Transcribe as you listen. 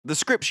The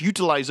script's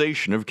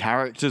utilization of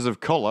characters of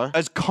colour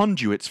as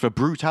conduits for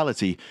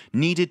brutality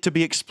needed to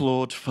be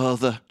explored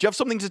further. Do you have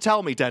something to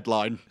tell me,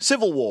 Deadline?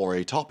 Civil War,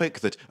 a topic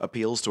that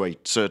appeals to a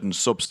certain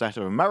subset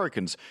of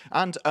Americans,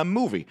 and a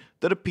movie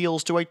that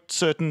appeals to a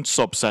certain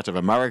subset of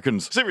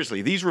Americans.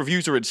 Seriously, these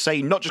reviews are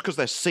insane, not just because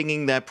they're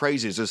singing their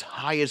praises as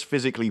high as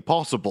physically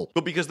possible,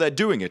 but because they're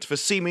doing it for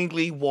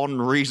seemingly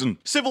one reason.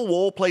 Civil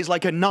War plays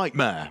like a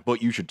nightmare,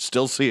 but you should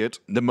still see it.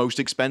 The most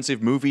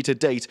expensive movie to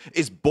date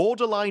is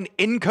borderline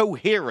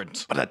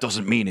incoherent, but that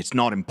doesn't mean it's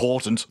not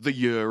important. The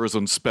year is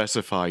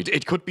unspecified.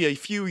 It could be a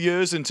few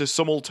years into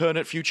some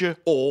alternate future,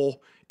 or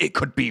it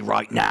could be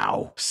right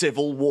now.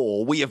 Civil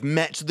War, we have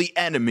met the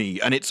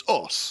enemy, and it's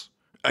us.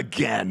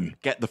 Again.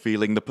 Get the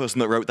feeling the person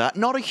that wrote that,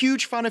 not a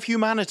huge fan of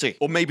humanity.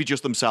 Or maybe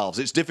just themselves,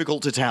 it's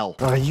difficult to tell.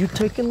 Are you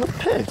taking the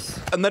piss?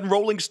 And then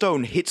Rolling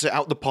Stone hits it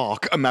out the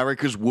park.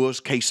 America's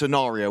worst case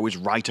scenario is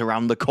right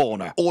around the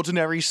corner.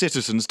 Ordinary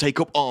citizens take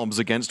up arms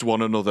against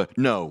one another.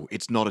 No,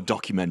 it's not a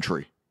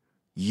documentary.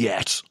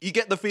 Yet. You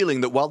get the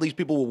feeling that while these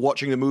people were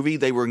watching the movie,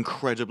 they were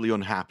incredibly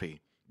unhappy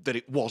that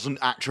it wasn't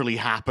actually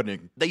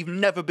happening. They've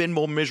never been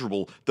more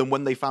miserable than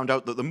when they found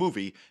out that the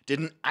movie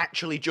didn't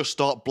actually just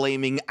start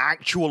blaming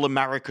actual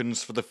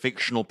Americans for the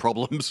fictional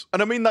problems.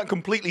 And I mean that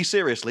completely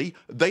seriously.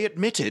 They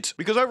admit it.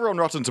 Because over on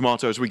Rotten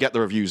Tomatoes, we get the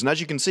reviews, and as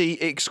you can see,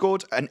 it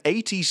scored an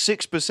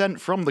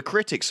 86% from the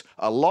critics.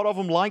 A lot of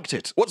them liked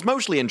it. What's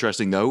mostly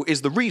interesting, though,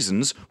 is the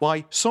reasons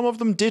why some of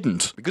them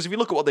didn't. Because if you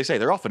look at what they say,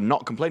 they're often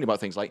not complaining about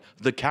things like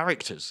the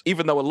characters,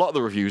 even though a lot of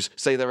the reviews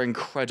say they're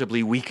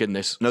incredibly weak in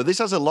this. No, this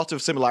has a lot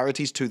of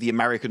similarities to the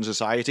American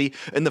society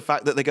in the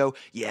fact that they go,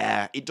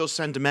 yeah, it does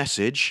send a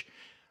message.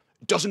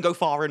 Doesn't go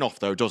far enough,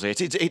 though, does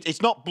it?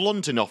 It's not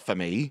blunt enough for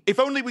me.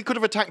 If only we could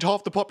have attacked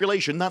half the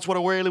population, that's what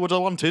I really would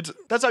have wanted.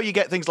 That's how you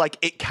get things like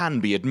it can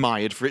be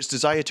admired for its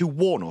desire to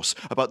warn us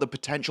about the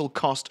potential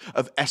cost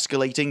of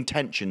escalating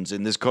tensions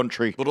in this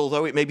country. But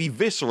although it may be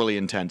viscerally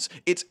intense,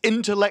 it's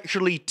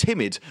intellectually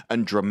timid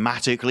and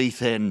dramatically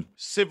thin.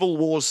 Civil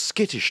War's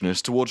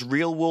skittishness towards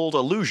real-world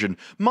illusion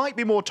might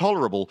be more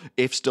tolerable,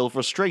 if still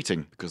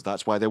frustrating, because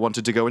that's why they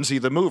wanted to go and see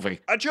the movie.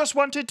 I just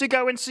wanted to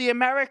go and see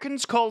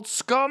Americans called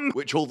scum,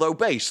 which, although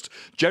based,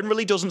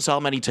 generally doesn't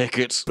sell many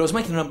tickets. But I was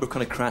making a number of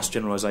kind of crass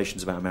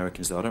generalisations about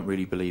Americans, though. I don't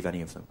really believe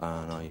any of them.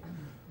 And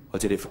I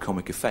did it for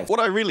comic effect.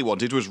 What I really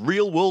wanted was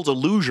real-world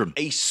illusion.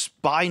 A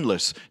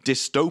spineless,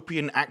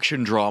 dystopian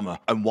action drama.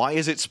 And why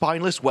is it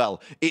spineless?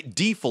 Well, it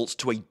defaults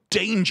to a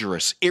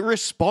dangerous,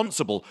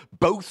 irresponsible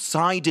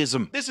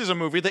both-sidism. This is a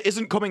movie that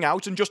isn't coming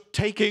out and just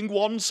taking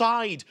one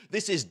side.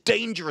 This is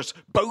dangerous,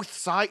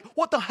 both-side.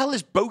 What the hell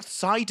is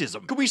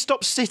both-sidism? Could we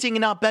stop sitting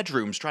in our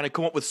bedrooms trying to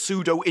come up with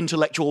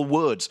pseudo-intellectual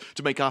words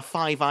to make our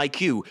 5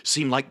 IQ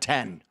seem like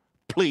 10?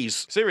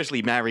 Please.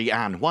 Seriously, Mary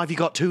Ann, why have you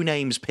got 2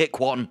 names? Pick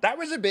one. That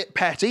was a bit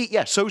petty.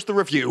 Yeah, so's the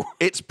review.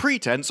 Its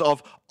pretense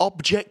of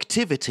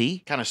objectivity,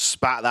 kind of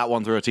spat that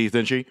one through her teeth,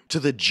 didn't she?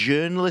 To the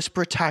journalist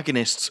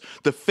protagonists,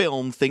 the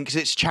film thinks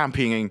it's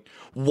championing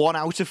 1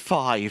 out of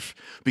 5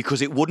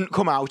 because it wouldn't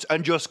come out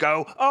and just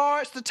go, oh,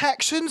 it's the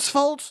Texans'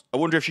 fault. I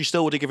wonder if she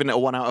still would have given it a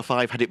 1 out of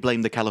 5 had it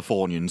blamed the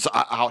Californians.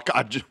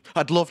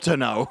 I'd love to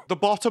know. The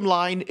bottom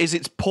line is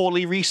it's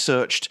poorly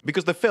researched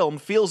because the film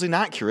feels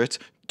inaccurate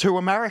to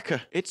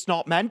America. It's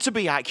not meant to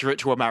be accurate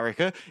to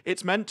America.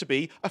 It's meant to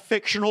be a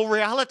fictional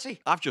reality.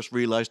 I've just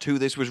realised who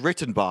this was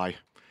written by.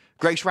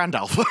 Grace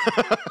Randolph.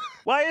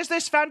 Why is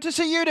this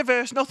fantasy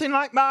universe nothing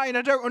like mine?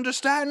 I don't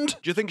understand.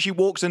 Do you think she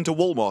walks into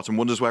Walmart and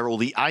wonders where all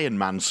the Iron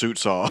Man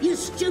suits are? You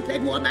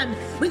stupid woman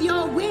with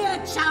your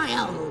weird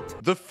child.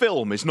 The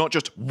film is not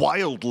just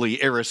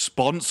wildly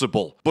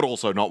irresponsible, but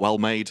also not well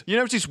made. You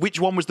notice which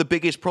one was the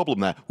biggest problem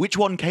there? Which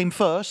one came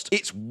first?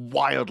 It's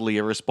wildly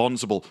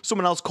irresponsible.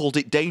 Someone else called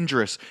it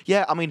dangerous.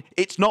 Yeah, I mean,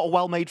 it's not a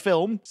well-made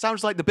film.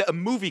 Sounds like the bit of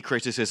movie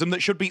criticism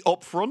that should be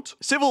up front.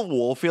 Civil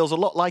War feels a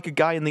lot like a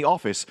guy in the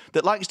office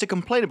that likes to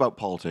complain about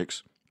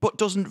politics, but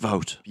doesn't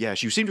vote.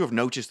 Yes, you seem to have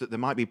noticed that there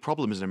might be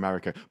problems in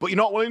America, but you're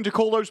not willing to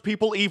call those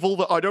people evil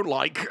that I don't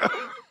like.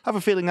 I have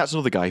a feeling that's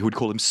another guy who would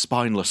call him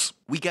spineless.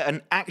 We get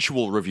an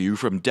actual review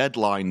from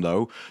Deadline,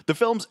 though. The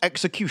film's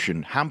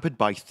execution, hampered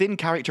by thin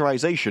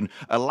characterization,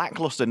 a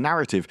lackluster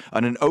narrative,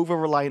 and an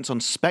over-reliance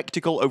on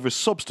spectacle over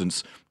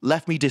substance,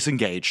 left me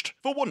disengaged.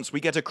 For once,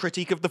 we get a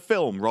critique of the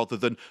film rather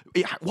than,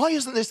 why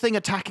isn't this thing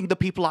attacking the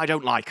people I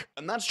don't like?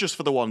 And that's just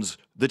for the ones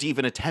that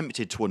even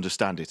attempted to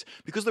understand it.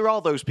 Because there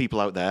are those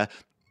people out there,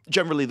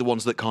 generally the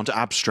ones that can't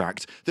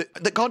abstract,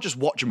 that can't just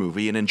watch a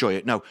movie and enjoy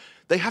it. No,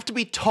 they have to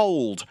be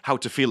told how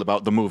to feel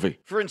about the movie.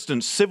 For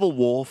instance, Civil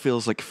War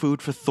feels like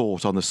food for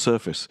thought on the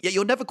surface, yet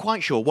you're never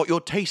quite sure what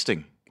you're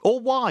tasting. Or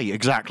why,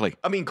 exactly?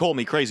 I mean, call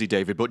me crazy,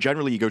 David, but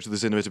generally you go to the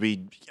cinema to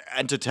be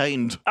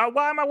entertained.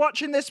 Why am I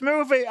watching this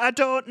movie? I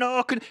don't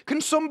know. Can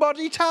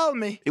somebody tell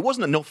me? It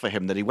wasn't enough for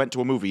him that he went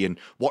to a movie and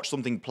watched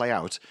something play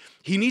out.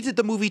 He needed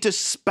the movie to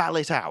spell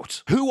it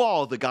out. Who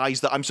are the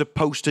guys that I'm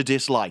supposed to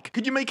dislike?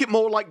 Could you make it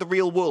more like the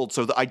real world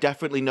so that I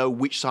definitely know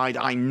which side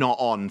I'm not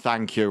on?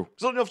 Thank you.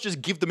 It's not enough to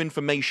just give them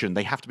information.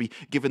 They have to be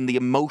given the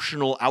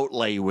emotional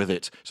outlay with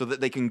it so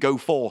that they can go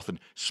forth and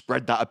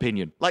spread that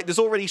opinion. Like, there's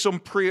already some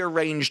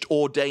prearranged,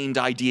 ordained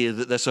idea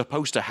that they're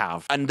supposed to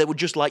have, and they would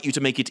just like you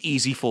to make it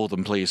easy for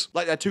them, please.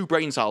 Like, their two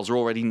brain cells are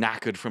already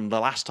knackered from the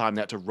last time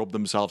they had to rub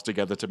themselves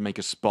together to make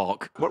a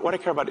spark. What I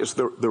care about is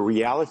the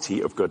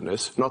reality of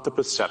goodness, not the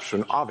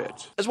perception of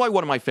it. That's why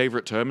one of my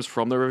favourite terms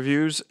from the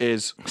reviews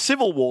is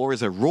Civil War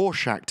is a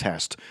Rorschach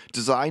test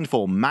designed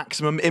for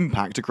maximum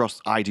impact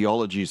across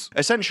ideologies.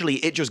 Essentially,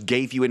 it just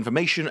gave you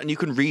information and you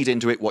can read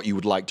into it what you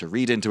would like to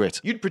read into it.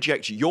 You'd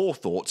project your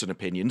thoughts and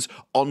opinions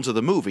onto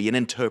the movie and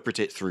interpret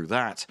it through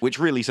that, which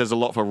really says a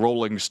lot for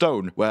Rolling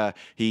Stone, where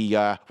he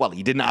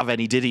didn't have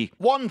any, did he?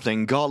 One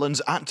thing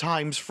Garland's at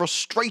times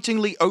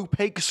frustratingly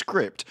opaque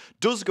script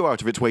does go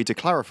out of its way to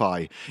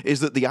clarify is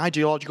that the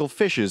ideological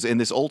fissures in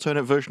this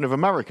alternate version of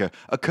America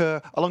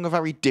occur along a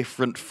very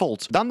different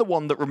fault than the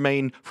one that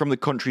remain from the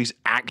country's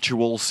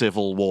actual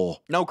civil war.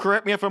 Now,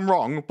 correct me if I'm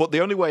wrong, but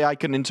the only way I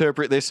can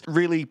interpret this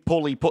really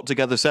poorly put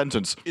together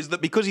sentence is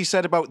that because he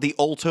said about the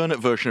alternate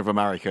version of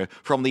America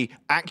from the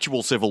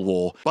actual civil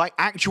war, by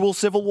actual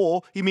civil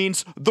war, he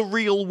means the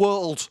real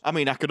world. I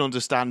mean, I can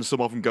understand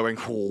some of them going,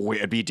 oh,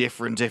 it'd be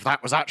different if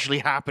that was actually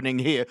happening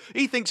here.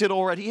 He thinks it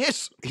already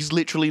is. He's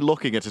literally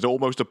looking at an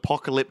almost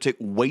apocalyptic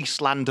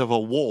wasteland of a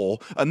war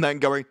and then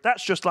going,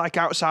 that's just like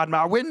outside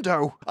my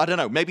window. I don't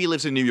know, maybe he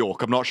lives in New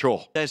York, I'm not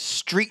sure. There's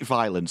street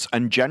violence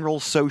and general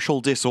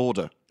social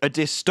disorder. A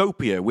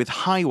dystopia with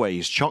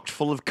highways chock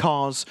full of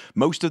cars,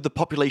 most of the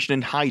population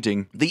in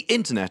hiding, the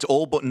internet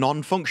all but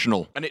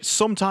non-functional, and it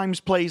sometimes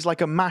plays like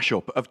a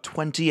mashup of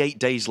 28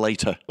 Days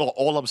Later. Well,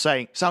 all I'm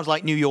saying, sounds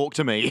like New York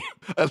to me.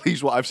 At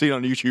least what I've seen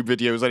on YouTube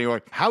videos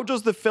anyway. How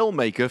does the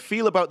filmmaker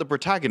feel about the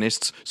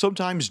protagonists'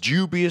 sometimes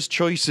dubious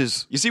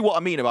choices? You see what I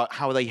mean about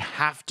how they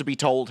have to be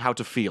told how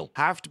to feel,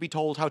 have to be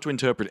told how to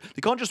interpret it.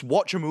 They can't just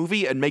watch a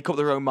movie and make up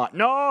their own mind.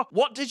 No,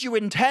 what did you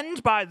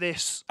intend by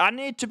this? I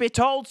need to be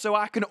told so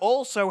I can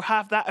also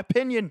have that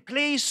opinion.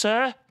 Please,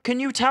 sir,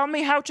 can you tell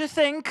me how to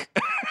think?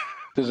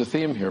 There's a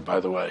theme here, by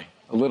the way.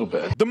 A little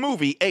bit. The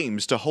movie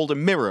aims to hold a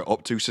mirror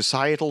up to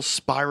societal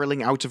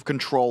spiraling out of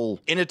control.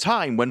 In a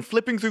time when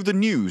flipping through the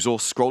news or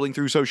scrolling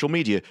through social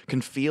media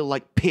can feel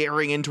like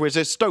peering into a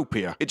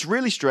dystopia. It's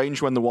really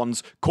strange when the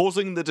ones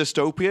causing the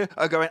dystopia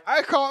are going,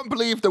 I can't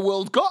believe the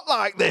world got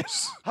like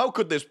this. How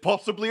could this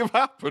possibly have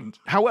happened?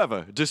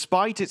 However,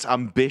 despite its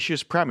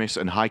ambitious premise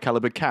and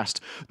high-caliber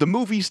cast, the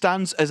movie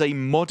stands as a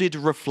mudded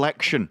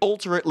reflection,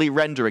 ultimately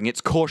rendering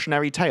its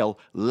cautionary tale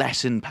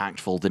less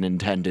impactful than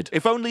intended.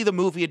 If only the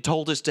movie had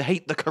told us to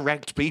hate the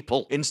correct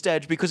people.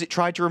 Instead, because it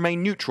tried to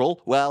remain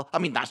neutral, well, I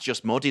mean, that's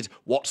just mudded.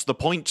 What's the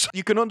point?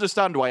 You can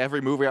understand why every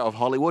movie out of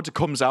Hollywood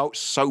comes out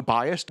so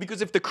biased,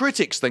 because if the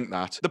critics think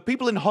that, the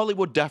people in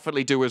Hollywood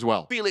definitely do as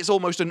well. Feel it's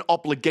almost an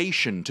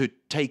obligation to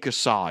take a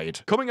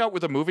side. Coming out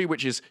with a movie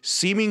which is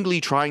seemingly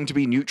trying to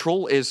be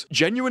neutral is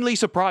genuinely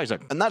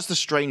surprising. And that's the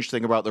strange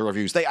thing about the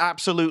reviews. They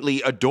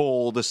absolutely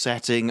adore the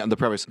setting and the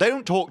premise. They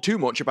don't talk too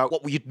much about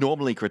what we'd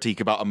normally critique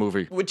about a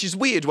movie, which is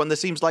weird when there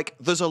seems like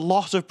there's a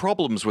lot of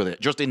problems with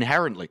it, just inherently.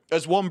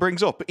 As one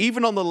brings up,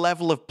 even on the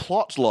level of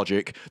plot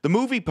logic, the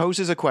movie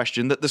poses a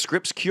question that the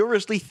script's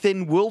curiously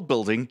thin world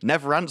building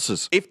never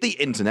answers. If the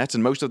internet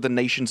and most of the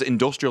nation's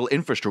industrial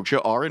infrastructure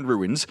are in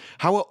ruins,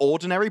 how are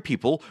ordinary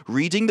people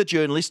reading the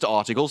journalist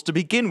articles to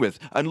begin with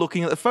and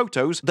looking at the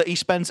photos that he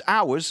spends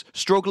hours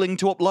struggling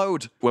to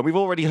upload? When we've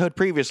already heard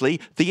previously,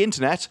 the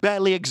internet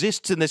barely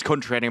exists in this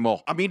country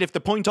anymore. I mean, if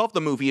the point of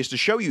the movie is to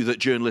show you that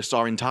journalists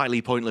are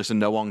entirely pointless and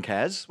no one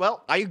cares,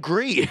 well, I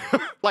agree.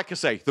 Like I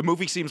say, the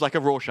movie seems like a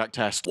Rorschach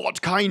test.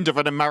 What kind of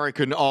an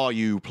American are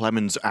you,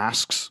 Plemons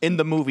asks, in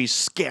the movie's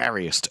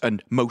scariest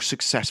and most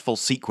successful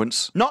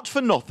sequence. Not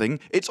for nothing,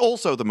 it's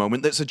also the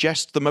moment that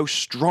suggests the most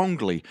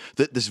strongly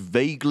that this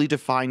vaguely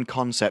defined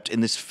concept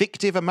in this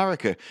fictive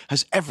America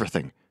has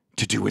everything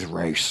to do with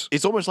race.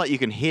 It's almost like you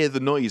can hear the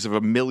noise of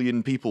a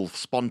million people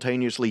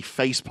spontaneously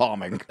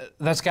face-palming.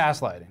 That's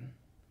gaslighting.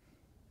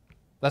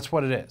 That's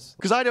what it is.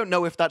 Because I don't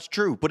know if that's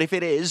true, but if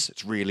it is,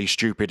 it's really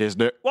stupid, isn't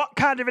it? What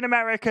kind of an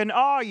American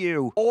are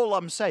you? All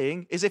I'm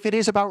saying is if it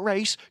is about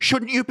race,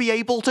 shouldn't you be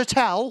able to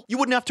tell? You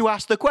wouldn't have to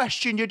ask the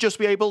question, you'd just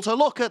be able to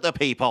look at the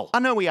people. I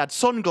know he had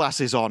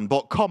sunglasses on,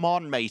 but come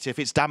on, mate, if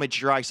it's damaged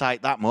your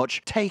eyesight that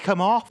much, take them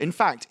off. In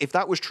fact, if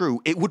that was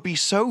true, it would be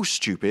so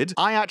stupid,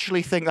 I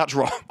actually think that's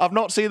wrong. I've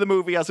not seen the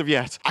movie as of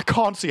yet. I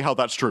can't see how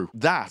that's true.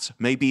 That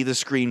may be the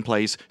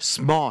screenplay's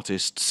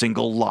smartest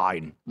single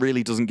line.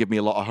 Really doesn't give me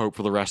a lot of hope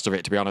for the rest of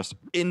it, to to be honest.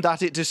 In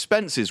that it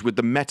dispenses with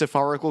the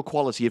metaphorical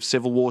quality of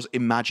Civil War's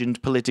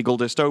imagined political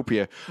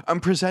dystopia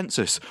and presents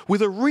us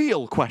with a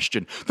real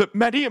question that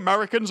many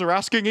Americans are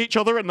asking each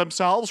other and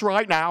themselves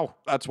right now.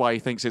 That's why he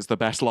thinks it's the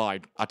best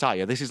line. I tell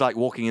you, this is like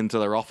walking into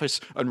their office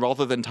and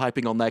rather than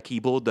typing on their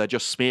keyboard, they're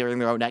just smearing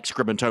their own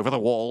excrement over the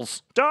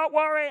walls. Don't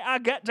worry, I'll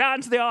get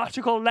down to the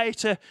article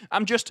later.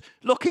 I'm just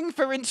looking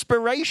for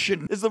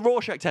inspiration. It's the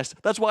Rorschach test.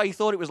 That's why he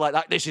thought it was like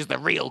that. This is the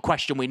real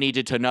question we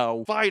needed to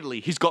know. Finally,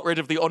 he's got rid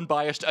of the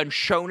unbiased and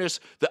shown us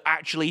that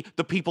actually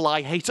the people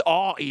I hate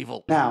are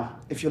evil. Now,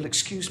 if you'll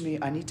excuse me,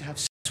 I need to have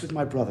sex with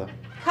my brother.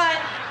 Cut.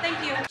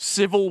 Thank you.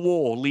 Civil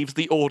War leaves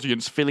the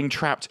audience feeling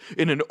trapped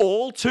in an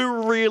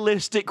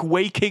all-too-realistic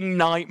waking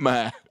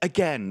nightmare.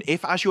 Again,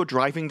 if as you're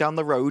driving down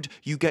the road,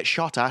 you get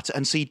shot at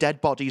and see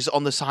dead bodies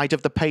on the side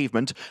of the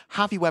pavement,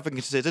 have you ever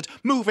considered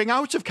moving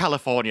out of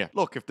California?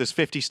 Look, if there's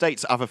 50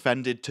 states I've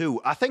offended too,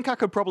 I think I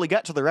could probably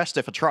get to the rest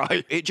if I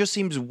try. It just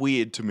seems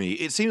weird to me.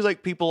 It seems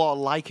like people are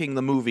liking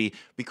the movie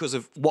because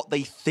of what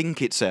they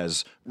think it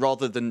says,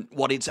 rather than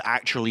what it's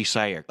actually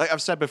saying. Like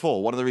I've said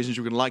before, one of the reasons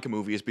you can like a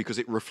movie is because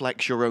it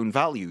reflects your own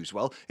values.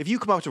 Well, if you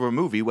come out of a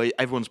movie where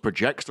everyone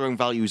projects their own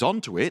values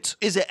onto it,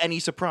 is it any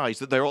surprise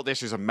that they're all,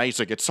 this is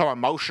amazing, it's so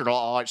emotional,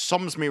 oh, it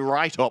sums me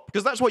right up?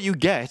 Because that's what you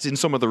get in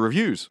some of the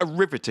reviews. A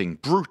riveting,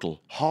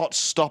 brutal,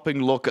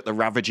 heart-stopping look at the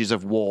ravages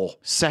of war.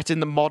 Set in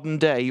the modern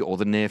day, or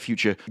the near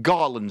future,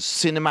 Garland's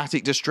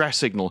cinematic distress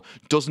signal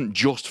doesn't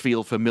just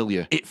feel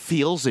familiar. It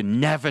feels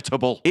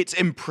inevitable. It's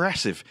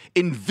impressive,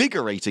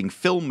 invigorating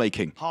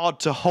filmmaking. Hard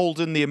to hold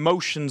in the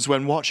emotions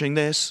when watching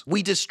this.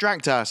 We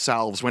distract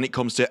ourselves when it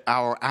comes to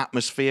our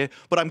atmosphere,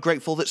 but I'm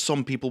grateful that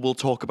some people will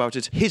talk about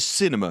it. His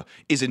cinema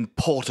is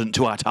important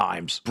to our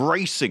times.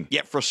 Bracing,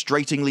 yet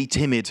frustratingly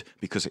timid,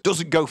 because it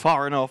doesn't go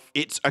far enough.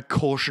 It's a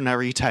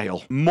cautionary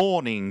tale.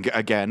 Mourning,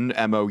 again,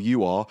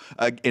 M-O-U-R,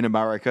 in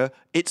America,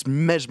 it's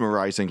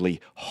mesmerizingly,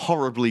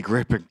 horribly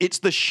gripping. It's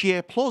the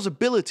sheer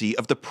plausibility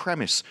of the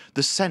premise,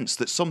 the sense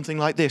that something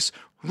like this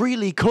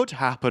really could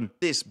happen.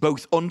 This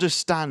both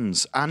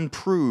understands and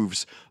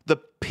proves the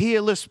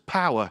peerless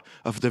power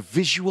of the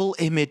visual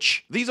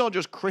image. These aren't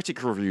just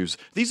critic reviews.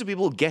 These are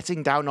people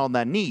getting down on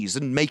their knees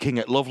and making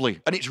it lovely.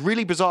 And it's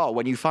really bizarre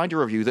when you find a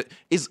review that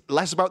is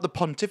less about the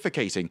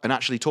pontificating and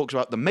actually talks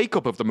about the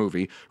makeup of the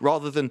movie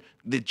rather than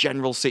the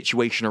general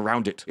situation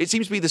around it. It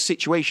seems to be the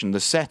situation, the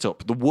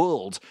setup, the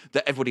world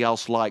that everybody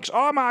else likes.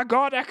 Oh my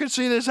God, I can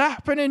see this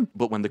happening.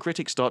 But when the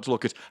critics start to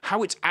look at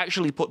how it's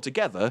actually put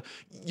together,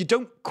 you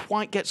don't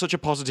quite get such a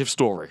positive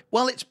story.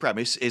 While its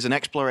premise is an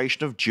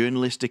exploration of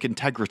journalistic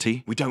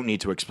integrity, we don't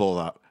need to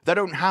explore that. They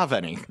don't have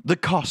any. The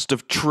cost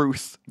of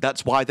truth,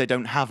 that's why they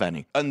don't have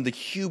any. And the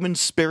human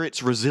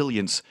spirit's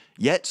resilience.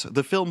 Yet,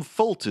 the film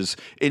falters,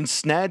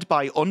 ensnared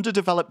by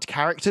underdeveloped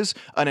characters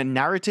and a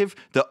narrative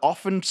that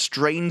often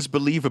strains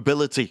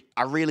believability.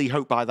 I really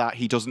hope by that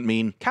he doesn't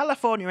mean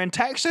California and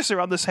Texas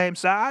are on the same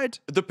side.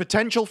 The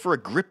potential for a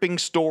gripping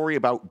story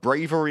about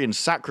bravery and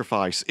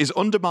sacrifice is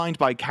undermined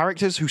by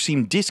characters who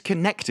seem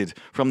disconnected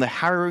from the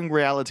harrowing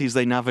realities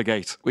they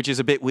navigate, which is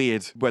a bit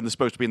weird when they're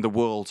supposed to be in the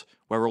world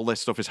where all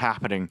this stuff is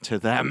happening to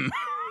them.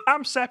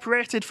 I'm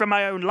separated from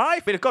my own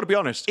life. But I've got to be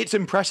honest, it's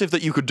impressive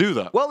that you could do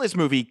that. Well, this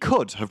movie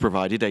could have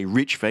provided a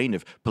rich vein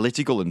of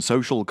political and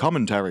social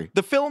commentary.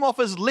 The film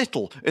offers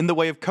little in the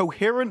way of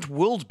coherent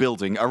world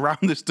building around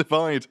this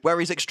divide,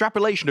 whereas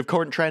extrapolation of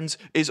current trends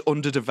is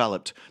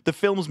underdeveloped. The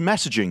film's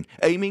messaging,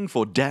 aiming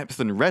for depth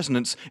and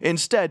resonance,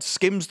 instead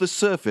skims the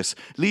surface,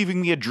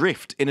 leaving me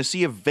adrift in a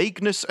sea of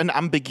vagueness and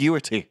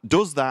ambiguity.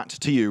 Does that,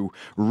 to you,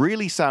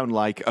 really sound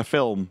like a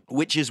film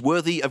which is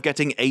worthy of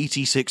getting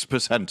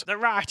 86%? The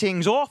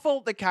writing's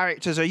awful, the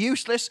characters are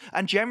useless,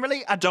 and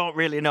generally I don't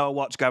really know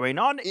what's going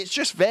on. It's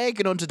just vague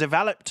and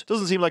underdeveloped.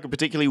 Doesn't seem like a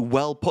particularly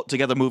well put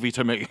together movie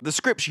to me. The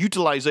script's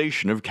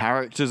utilization of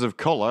characters of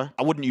colour,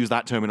 I wouldn't use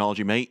that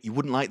terminology, mate, you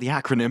wouldn't like the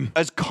acronym,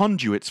 as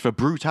conduits for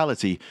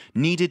brutality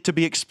needed to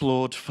be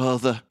explored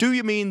further. Do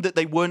you mean that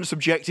they weren't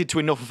subjected to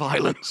enough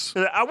violence?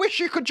 I wish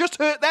you could just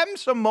hurt them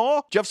some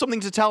more. Do you have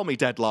something to tell me,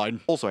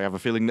 Deadline? Also, I have a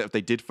feeling that if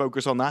they did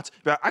focus on that,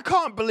 I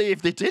can't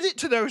believe they did it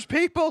to those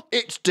people.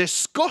 It's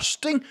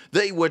disgusting.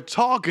 They were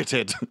targeted.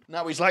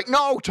 Now he's like,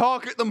 no,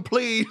 target them,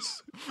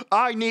 please.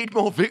 I need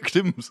more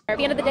victims. At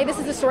the end of the day, this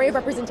is a story of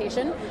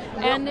representation,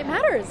 and it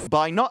matters.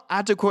 By not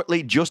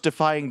adequately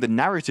justifying the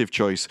narrative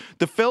choice,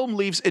 the film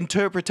leaves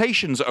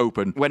interpretations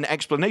open when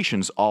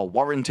explanations are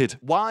warranted.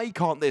 Why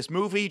can't this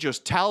movie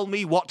just tell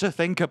me what to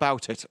think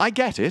about it? I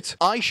get it.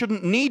 I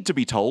shouldn't need to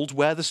be told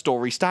where the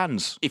story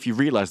stands. If you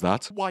realise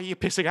that, why are you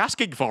pissing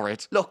asking for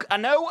it? Look, I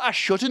know I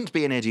shouldn't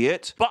be an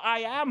idiot, but I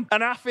am.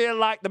 And I feel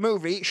like the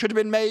movie should have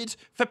been made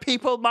for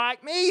people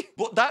like me.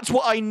 But that's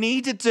what I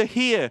needed to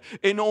hear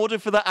in order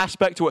for that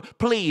aspect to it.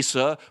 Please,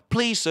 sir,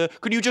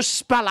 could you just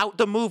spell out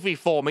the movie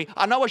for me?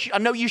 I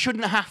know you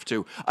shouldn't have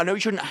to. I know you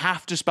shouldn't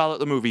have to spell out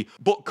the movie,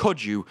 but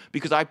could you?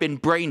 Because I've been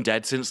brain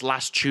dead since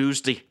last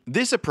Tuesday.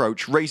 This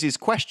approach raises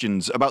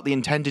questions about the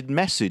intended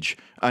message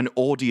and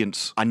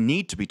audience. I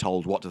need to be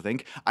told what to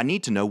think. I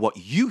need to know what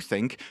you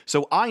think,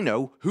 so I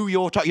know who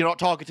you're not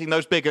targeting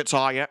those bigots,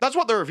 are you? That's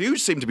what the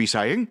reviews seem to be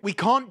saying. We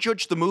can't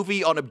judge the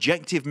movie on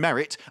objective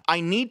merit. I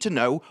need to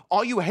know,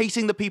 are you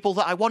hating the people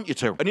that I want you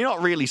to? And you're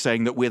not really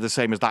saying that we're the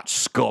same as that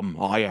scum,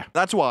 are you?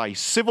 That's why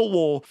Civil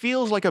War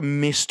feels like a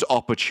missed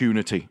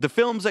opportunity. The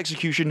film's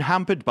execution,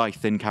 hampered by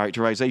thin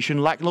characterization,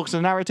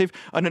 lackluster narrative,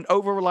 and an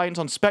over-reliance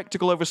on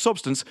spectacle over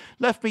substance,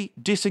 left me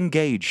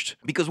disengaged.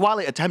 Because while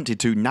it attempted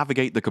to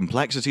navigate the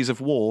complexities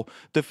of war,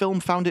 the film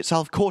found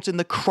itself caught in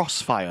the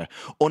crossfire,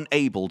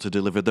 unable to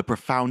deliver the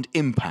profound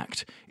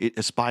impact it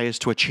aspires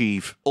to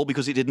achieve. All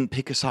because it didn't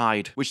pick a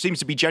side, which seems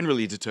to be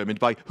generally determined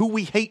by who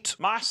we hate.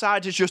 My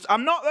side is just,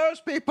 I'm not those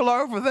people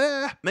over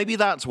there. Maybe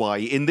that's why,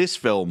 in this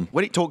film,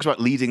 when it talks about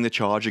leading the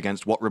charge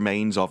against what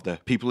remains of the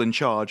people in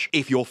charge,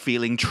 if you're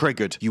feeling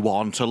triggered, you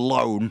aren't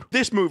alone.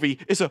 This movie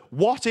is a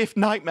what-if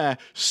nightmare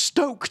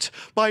stoked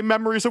by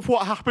memories of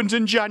what happened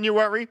in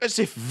January, as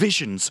if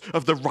visions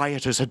of the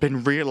rioters had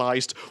been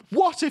realized.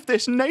 What if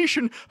this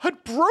nation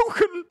had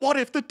broken? What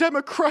if the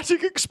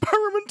democratic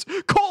experiment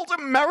called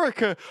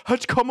America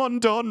had come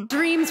undone?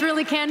 Dreams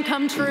really can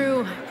come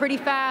true pretty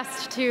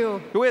fast,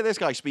 too. The way this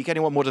guy speak,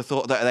 anyone would have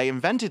thought that they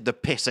invented the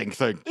pissing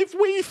thing. If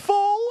we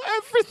fall,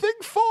 everything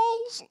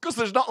falls. Because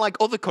there's not like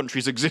other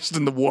countries exist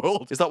in the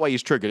world. Is that why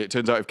he's triggered? It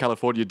turns out if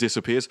California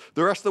disappears,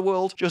 the rest of the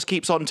world just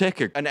keeps on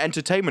ticking and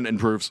entertainment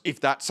improves. If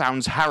that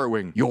sounds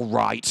harrowing, you're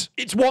right.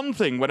 It's one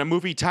thing when a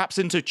movie taps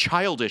into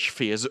childish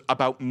fears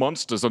about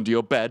monsters under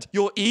your bed.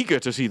 You're eager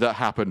to see that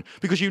happen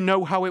because you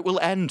know how it will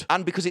end.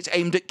 And because it's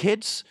aimed at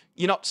kids,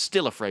 you're not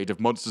still afraid of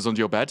monsters under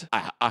your bed.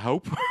 I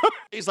hope.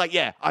 It's like,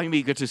 yeah, I'm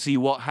eager to see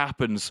what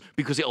happens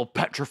because it'll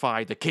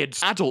petrify the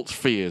kids. Adult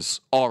fears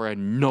are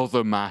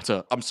another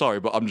matter. I'm sorry,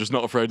 but I'm just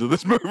not afraid of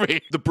this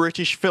movie. The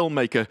British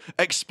filmmaker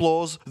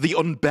explores the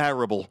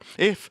unbearable,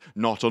 if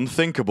not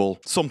unthinkable,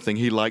 something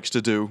he likes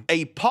to do.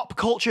 A pop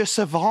culture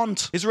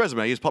savant. His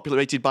resume is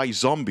populated by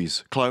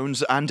zombies,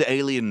 clones, and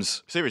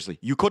aliens. Seriously,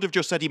 you could have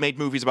just said he made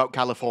movies about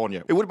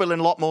California. It would have been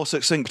a lot more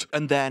succinct.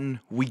 And then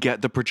we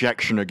get the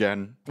projection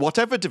again.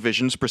 Whatever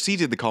divisions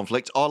preceded the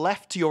conflict are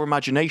left to your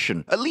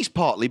imagination, at least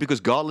partly because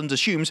Garland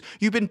assumes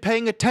you've been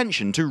paying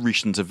attention to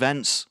recent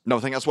events. No, I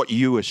think that's what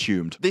you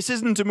assumed. This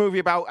isn't a movie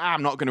about,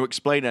 I'm not going to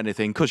explain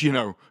anything, because, you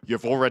know,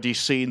 you've already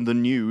seen the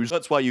news.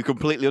 That's why you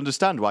completely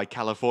understand why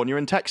California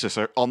and Texas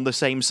are on the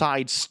same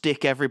side,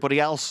 stick everybody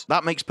else.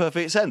 That makes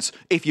perfect sense,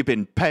 if you've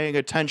been paying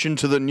attention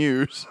to the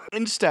news.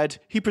 Instead,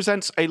 he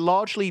presents a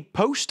largely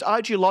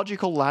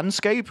post-ideological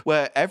landscape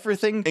where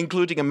everything,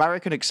 including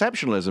American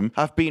exceptionalism,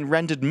 have been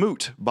rendered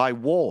moot by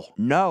war.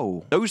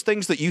 No. Those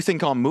things that you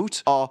think are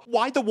moot are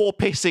why the war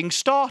pissing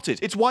started.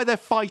 It's why they're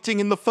fighting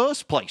in the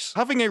first place.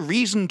 Having a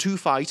reason to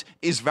fight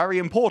is very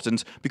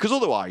important because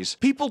otherwise,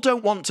 people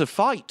don't want to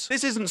fight.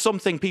 This isn't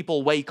something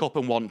people wake up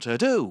and want to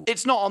do.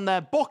 It's not on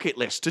their bucket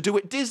list to do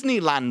at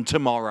Disneyland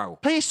tomorrow.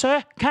 Please,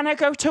 sir, can I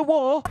go to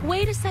war?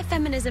 Way to set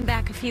feminism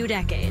back a few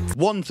decades.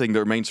 One thing that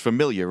remains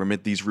familiar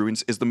amid these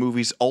ruins is the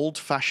movie's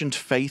old-fashioned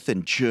faith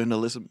in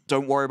journalism.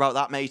 Don't worry about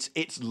that, mate.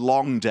 It's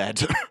long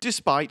dead.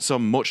 Despite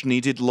some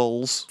much-needed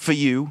lulls for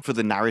you, for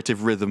the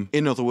narrative rhythm.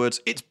 In other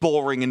words, it's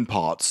boring in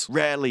parts.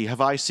 Rarely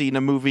have I seen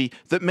a movie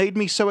that made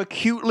me so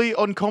acutely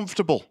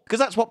uncomfortable. Because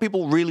that's what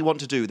people really want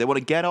to do. They want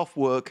to get off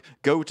work,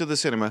 go to the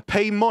cinema,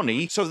 pay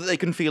money so that they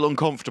can feel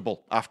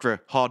uncomfortable after a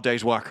hard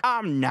day's work.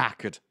 I'm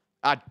knackered.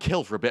 I'd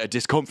kill for a bit of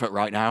discomfort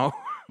right now.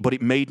 But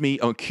it made me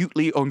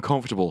acutely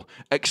uncomfortable,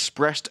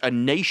 expressed a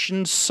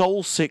nation's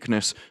soul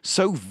sickness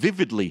so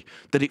vividly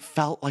that it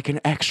felt like an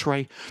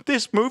x-ray.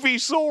 This movie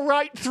saw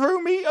right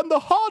through me and the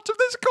heart of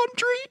this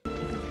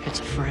country. It's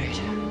afraid.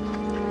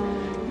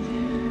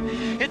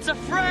 It's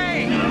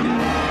afraid!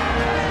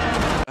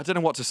 I don't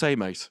know what to say,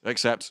 mate,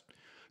 except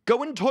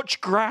go and touch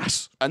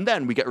grass. And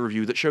then we get a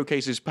review that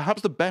showcases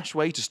perhaps the best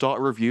way to start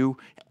a review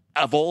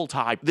of all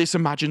time. This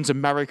imagines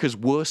America's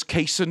worst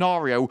case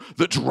scenario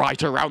that's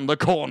right around the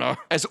corner.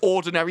 As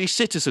ordinary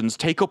citizens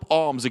take up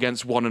arms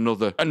against one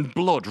another and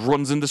blood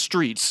runs in the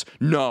streets.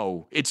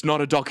 No, it's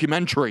not a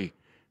documentary.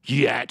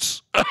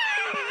 Yet.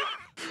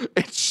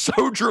 It's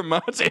so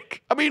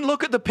dramatic. I mean,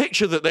 look at the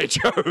picture that they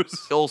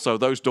chose. Also,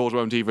 those doors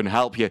won't even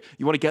help you.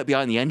 You want to get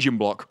behind the engine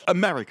block.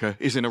 America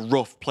is in a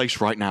rough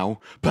place right now.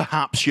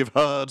 Perhaps you've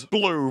heard.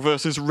 Blue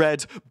versus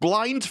red.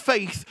 Blind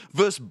faith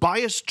versus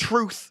biased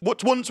truth.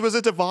 What once was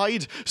a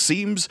divide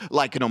seems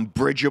like an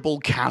unbridgeable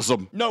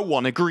chasm. No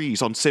one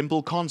agrees on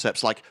simple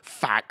concepts like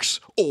facts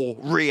or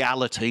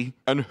reality.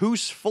 And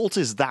whose fault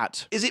is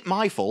that? Is it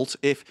my fault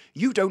if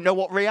you don't know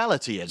what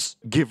reality is?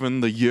 Given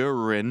the year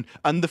we're in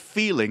and the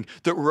feeling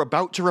that that we're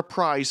about to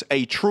reprise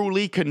a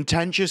truly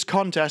contentious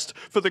contest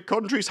for the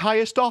country's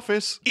highest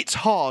office, it's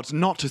hard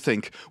not to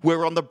think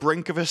we're on the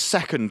brink of a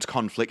second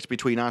conflict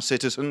between our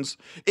citizens.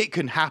 It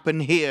can happen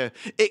here.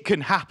 It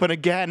can happen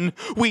again.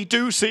 We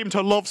do seem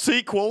to love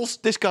sequels.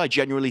 This guy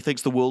genuinely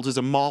thinks the world is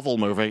a Marvel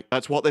movie.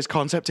 That's what this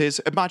concept is,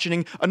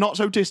 imagining a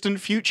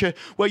not-so-distant future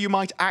where you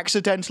might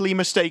accidentally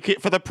mistake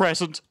it for the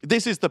present.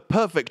 This is the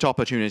perfect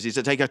opportunity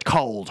to take a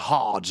cold,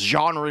 hard,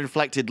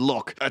 genre-inflected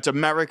look at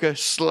America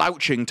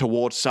slouching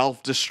towards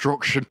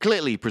self-destruction,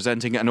 clearly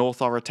presenting an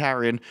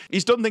authoritarian.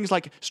 He's done things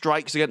like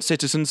strikes against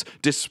citizens,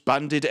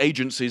 disbanded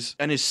agencies,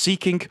 and is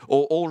seeking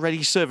or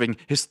already serving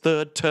his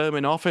third term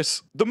in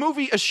office. The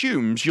movie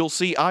assumes you'll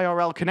see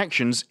IRL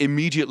connections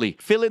immediately.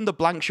 Fill in the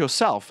blanks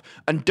yourself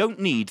and don't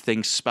need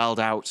things spelled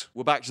out.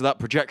 We're back to that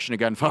projection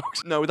again,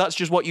 folks. No, that's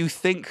just what you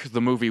think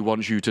the movie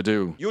wants you to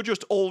do. You're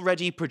just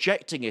already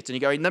projecting it and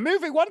you're going, the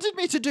movie wanted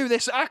me to do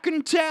this. I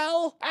can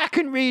tell. I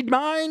can read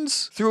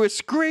minds through a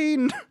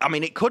screen. I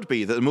mean, it could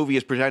be that the movie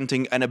is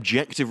presenting an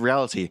objective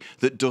reality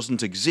that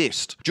doesn't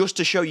exist, just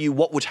to show you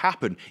what would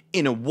happen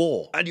in a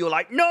war. And you're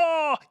like,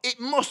 no, it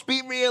must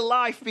be real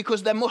life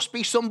because there must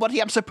be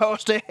somebody I'm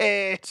supposed to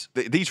hate.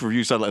 These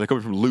reviews sound like they're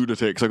coming from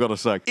lunatics, I gotta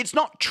say. It's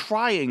not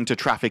trying to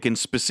traffic in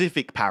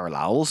specific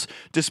parallels,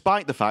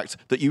 despite the fact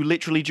that you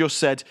literally just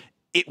said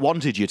it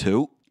wanted you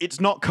to. It's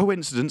not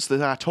coincidence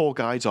that our tour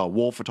guides are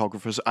war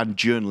photographers and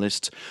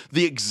journalists,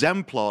 the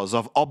exemplars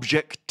of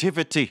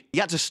objectivity.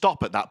 He had to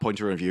stop at that point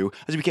in review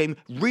as he became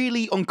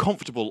really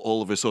uncomfortable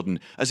all of a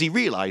sudden, as he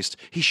realised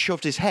he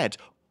shoved his head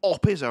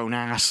up his own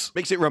ass.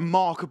 Makes it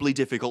remarkably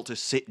difficult to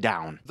sit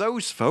down.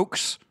 Those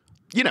folks,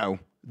 you know,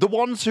 the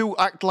ones who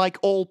act like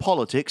all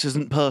politics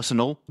isn't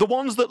personal, the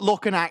ones that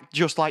look and act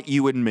just like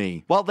you and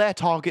me, well, they're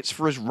targets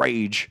for his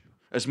rage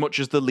as much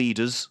as the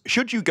leaders.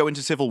 Should you go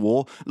into civil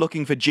war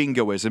looking for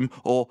jingoism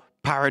or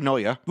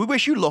paranoia, we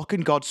wish you luck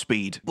and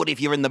Godspeed. But if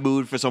you're in the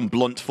mood for some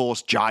blunt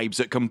force jibes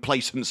at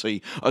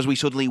complacency as we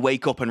suddenly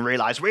wake up and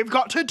realise we've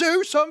got to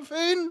do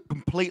something,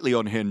 completely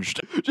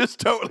unhinged. Just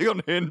totally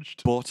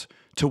unhinged. But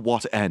to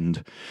what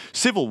end?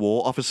 Civil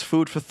war offers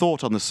food for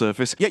thought on the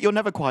surface, yet you're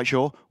never quite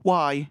sure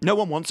why. No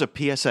one wants a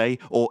PSA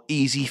or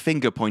easy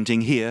finger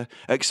pointing here,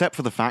 except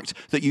for the fact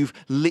that you've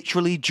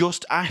literally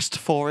just asked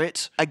for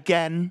it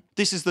again.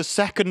 This is the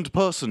second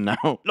person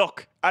now.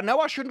 Look, I know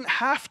I shouldn't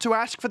have to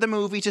ask for the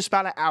movie to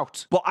spell it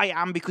out, but I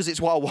am because it's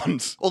what I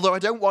want. Although I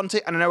don't want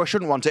it and I know I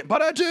shouldn't want it,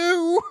 but I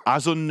do.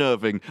 As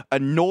unnerving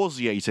and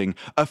nauseating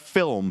a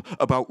film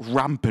about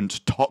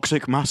rampant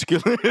toxic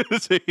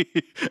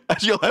masculinity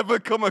as you'll ever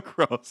come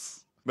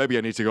across. Maybe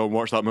I need to go and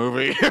watch that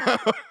movie.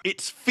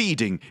 It's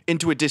feeding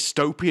into a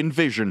dystopian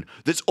vision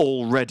that's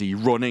already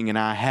running in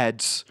our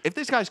heads. If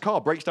this guy's car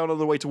breaks down on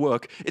the way to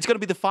work, it's going to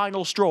be the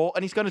final straw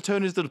and he's going to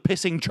turn into the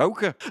pissing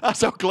Joker.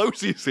 That's how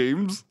close he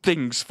seems.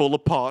 Things fall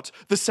apart.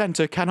 The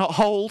centre cannot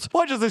hold.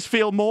 Why does this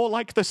feel more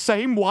like the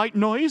same white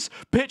noise,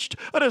 pitched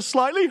at a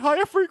slightly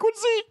higher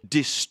frequency?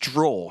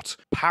 Distraught,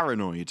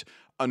 paranoid,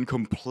 and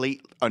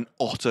complete and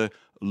utter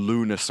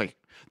lunacy.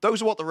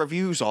 Those are what the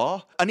reviews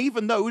are, and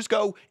even those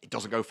go, it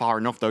doesn't go far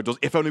enough though,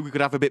 if only we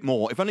could have a bit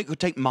more, if only it could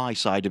take my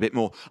side a bit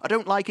more. I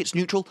don't like it's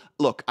neutral.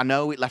 Look, I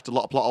know it left a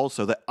lot of plot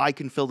also that I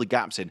can fill the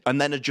gaps in,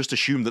 and then I just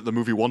assume that the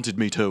movie wanted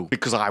me to,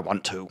 because I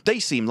want to. They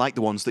seem like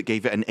the ones that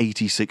gave it an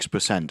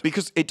 86%,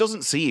 because it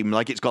doesn't seem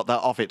like it's got that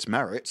off its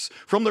merits.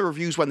 From the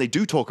reviews when they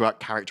do talk about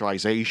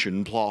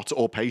characterization, plot,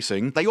 or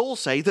pacing, they all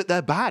say that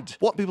they're bad.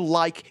 What people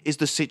like is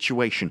the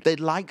situation. They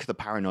like the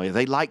paranoia.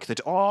 They like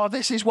that, oh,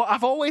 this is what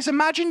I've always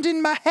imagined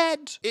in my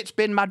head. It's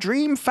been my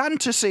dream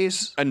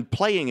fantasies. And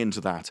playing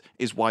into that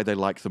is why they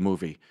like the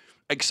movie.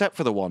 Except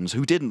for the ones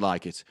who didn't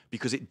like it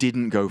because it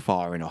didn't go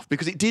far enough,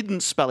 because it didn't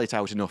spell it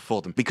out enough for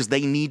them, because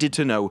they needed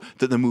to know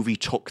that the movie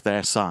took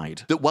their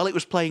side. That while it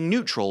was playing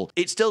neutral,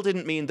 it still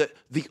didn't mean that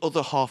the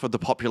other half of the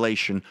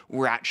population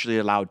were actually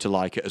allowed to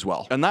like it as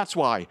well. And that's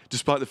why,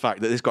 despite the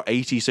fact that this got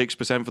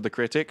 86% for the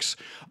critics,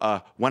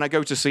 when I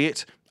go to see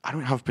it, I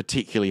don't have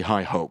particularly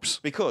high hopes.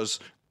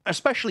 Because,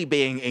 especially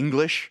being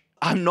English,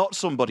 I'm not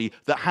somebody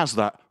that has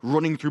that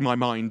running through my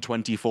mind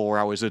 24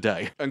 hours a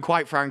day. And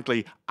quite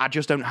frankly, I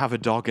just don't have a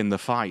dog in the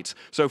fight.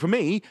 So for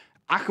me,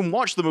 I can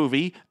watch the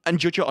movie and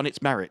judge it on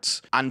its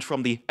merits. And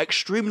from the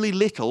extremely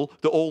little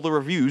that all the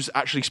reviews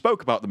actually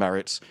spoke about the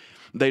merits,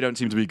 they don't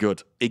seem to be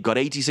good. It got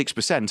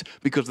 86%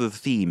 because of the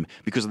theme,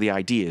 because of the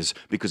ideas,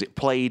 because it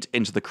played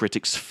into the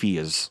critics'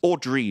 fears. Or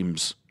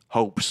dreams,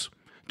 hopes,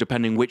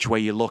 depending which way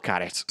you look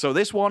at it. So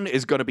this one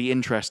is going to be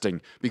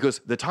interesting,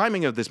 because the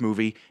timing of this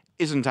movie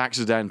isn't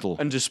accidental.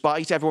 And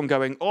despite everyone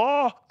going,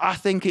 oh, I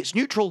think it's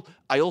neutral,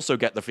 I also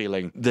get the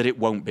feeling that it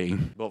won't be.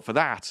 But for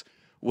that,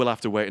 we'll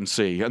have to wait and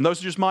see. And those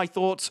are just my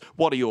thoughts.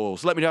 What are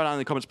yours? Let me know down in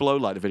the comments below.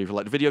 Like the video if you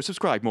like the video.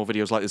 Subscribe. More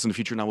videos like this in the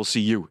future, and I will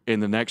see you in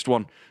the next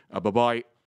one. Bye-bye.